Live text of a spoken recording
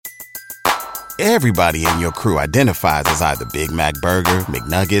Everybody in your crew identifies as either Big Mac Burger,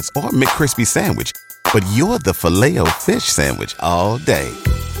 McNuggets, or McCrispy Sandwich. But you're the Filet-O-Fish Sandwich all day.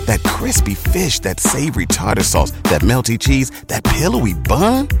 That crispy fish, that savory tartar sauce, that melty cheese, that pillowy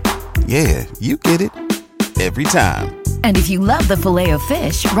bun. Yeah, you get it. Every time. And if you love the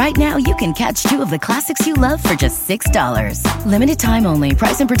Filet-O-Fish, right now you can catch two of the classics you love for just $6. Limited time only.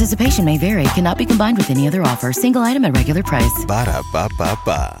 Price and participation may vary. Cannot be combined with any other offer. Single item at regular price.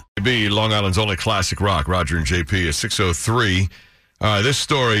 Ba-da-ba-ba-ba. Be Long Island's only classic rock. Roger and JP is 6:03. This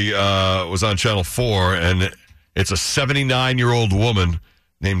story was on Channel 4, and it's a 79-year-old woman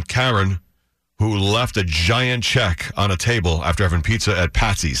named Karen who left a giant check on a table after having pizza at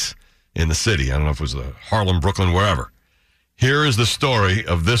Patsy's in the city. I don't know if it was Harlem, Brooklyn, wherever. Here is the story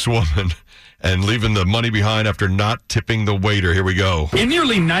of this woman and leaving the money behind after not tipping the waiter. Here we go. In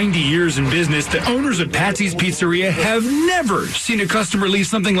nearly 90 years in business, the owners of Patsy's Pizzeria have never seen a customer leave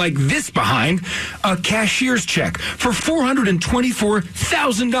something like this behind, a cashier's check for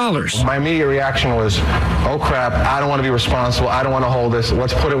 $424,000. My immediate reaction was, oh crap, I don't want to be responsible. I don't want to hold this.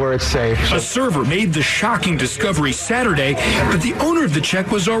 Let's put it where it's safe. A server made the shocking discovery Saturday, but the owner of the check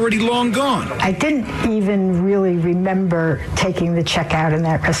was already long gone. I didn't even really remember taking the check out in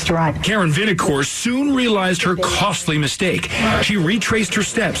that restaurant. Karen Vinicour soon realized her costly mistake. She retraced her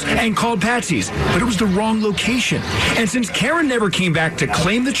steps and called Patsy's, but it was the wrong location. And since Karen never came back to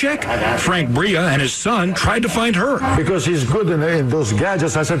claim the check, Frank Bria and his son tried to find her. Because he's good in those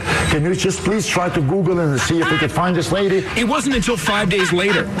gadgets, I said, can you just please try to Google and see if we could find this lady? It wasn't until 5 days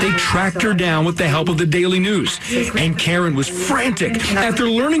later they tracked her down with the help of the Daily News. And Karen was frantic. After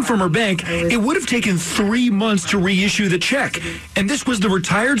learning from her bank, it would have taken 3 months to reissue the check. And this was the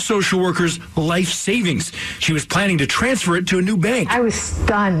retired social worker's life savings. She was planning to transfer it to a new bank. I was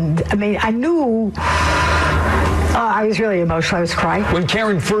stunned. I mean, I knew. I was really emotional. I was crying. When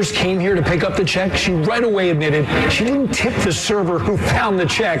Karen first came here to pick up the check, she right away admitted she didn't tip the server who found the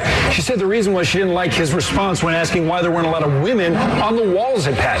check. She said the reason was she didn't like his response when asking why there weren't a lot of women on the walls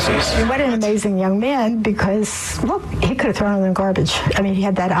at Patsy's. What an amazing young man, because, well, he could have thrown it in the garbage. I mean, he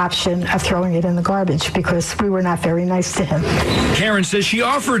had that option of throwing it in the garbage because we were not very nice to him. Karen says she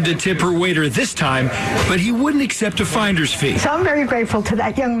offered to tip her waiter this time, but he wouldn't accept a finder's fee. So I'm very grateful to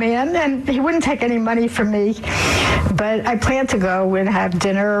that young man, and he wouldn't take any money from me. But I plan to go and have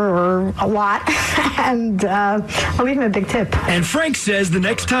dinner or a lot, and I'll leave him a big tip. And Frank says the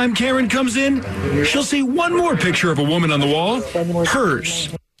next time Karen comes in, she'll see one more picture of a woman on the wall, hers.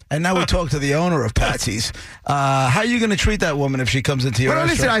 And now we talk to the owner of Patsy's. How are you going to treat that woman if she comes into your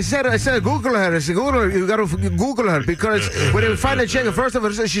restaurant? Listen, I said, Google her. I said, Google her. You got to Google her because when we find a check, first of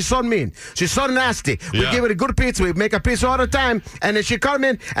all, she's so mean. She's so nasty. We give her a good pizza. We make a pizza all the time. And then she come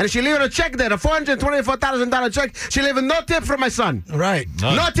in and she leave her a check there, a $424,000 check. She leave no tip from my son. Right.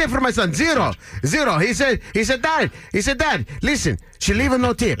 No tip from my son. Zero. He said, Dad, listen, she leave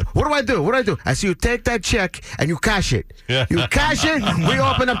no tip. What do I do? I said, you take that check and you cash it. Yeah. You cash it. We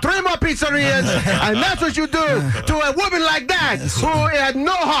open up 3 more pizzerias, and that's what you do to a woman like that who had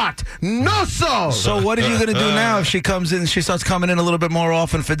no heart, no soul. So what are you going to do now if she comes in? She starts coming in a little bit more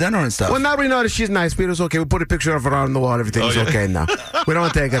often for dinner and stuff. Well, now we know that she's nice. Peter's okay. We put a picture of her on the wall. Everything's okay now. We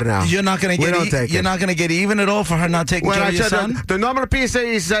don't take her now. You're not going to get. You're not going to get even at all for her not taking care of your son. The normal pizza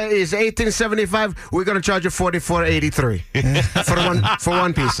is $18.75. We're going to charge you $44.83 for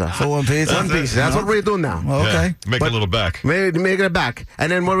one pizza. For one pizza. One pizza. That's what we do now. Well, okay. Yeah. Make a little back. Make it back,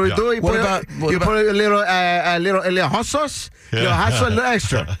 and then what we do? You put a little hot sauce. Little hot sauce, a little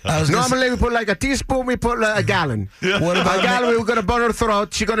extra. Normally we put like a teaspoon. We put like a gallon. What about a gallon? We're gonna burn her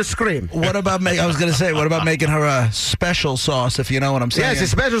throat. She's gonna scream. What about what about making her a special sauce? If you know what I'm saying. Yes, a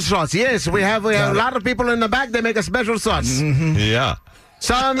special sauce. Yes, we have a lot of people in the back. They make a special sauce. Mm-hmm. Yeah.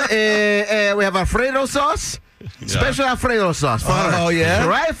 Some we have Alfredo sauce. Special Alfredo sauce for her. Oh, yeah?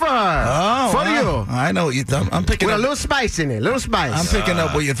 Right for her. Oh, for you. I know what you're throwing. I'm picking with up. a little spice in it. Little spice. I'm picking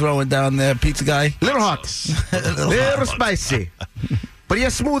up what you're throwing down there, pizza guy. Little hot. little spicy. But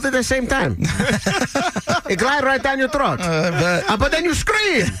you're smooth at the same time. It glides right down your throat. But then you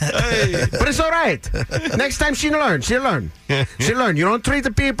scream. Hey. But it's all right. Next time she'll learn. She'll learn. You don't treat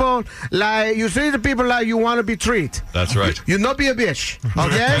the people like you treat the people like you want to be treated. That's right. You not be a bitch.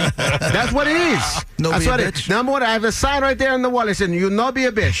 Okay? That's what it is. No That's be a what bitch. Number one, I have a sign right there on the wall. It says, you not be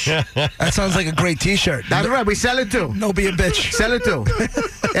a bitch. That sounds like a great T-shirt. That's right. We sell it too. No be a bitch. Sell it too.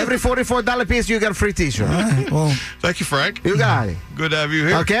 Every $44 piece, you get a free T-shirt. Right, well, thank you, Frank. You got it. Good to have you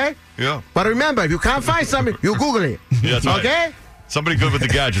here. Okay? Yeah. But remember, if you can't find something, you Google it. Yeah, that's right. Okay? Somebody good with the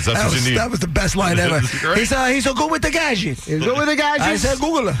gadgets. That's what you need. That was the best line ever. He's so good with the gadgets. He's good with the gadgets. I said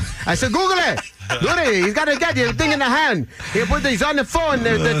Google it. I said Google it. He's got the thing in the hand. He's on the phone,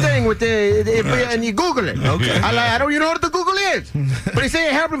 the thing with and you Google it. Okay. I don't, you know what the Google is? But he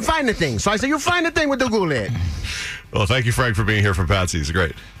said, help him find the thing. So I said, you find the thing with the Google it. Well, thank you, Frank, for being here from Patsy's.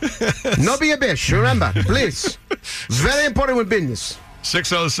 Great. No be a bitch. Remember, please. It's very important with business.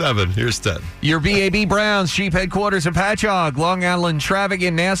 6:07. Here's Ted. Your BAB Browns Chief Headquarters in Patchogue. Long Island traffic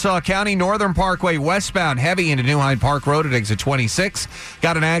in Nassau County. Northern Parkway westbound heavy into New Hyde Park Road at exit 26.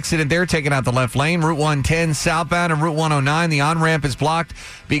 Got an accident there taking out the left lane. Route 110 southbound and Route 109. The on-ramp is blocked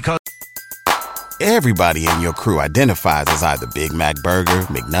because... Everybody in your crew identifies as either Big Mac Burger,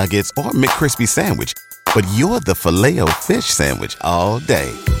 McNuggets, or McCrispy Sandwich. But you're the Filet-O-Fish Sandwich all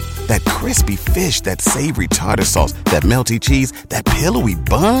day. That crispy fish, that savory tartar sauce, that melty cheese, that pillowy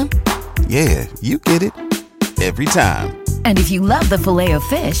bun. Yeah, you get it. Every time. And if you love the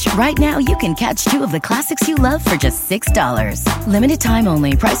Filet-O-Fish, right now you can catch 2 of the classics you love for just $6. Limited time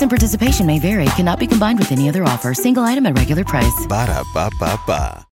only. Price and participation may vary. Cannot be combined with any other offer. Single item at regular price. Ba-da-ba-ba-ba.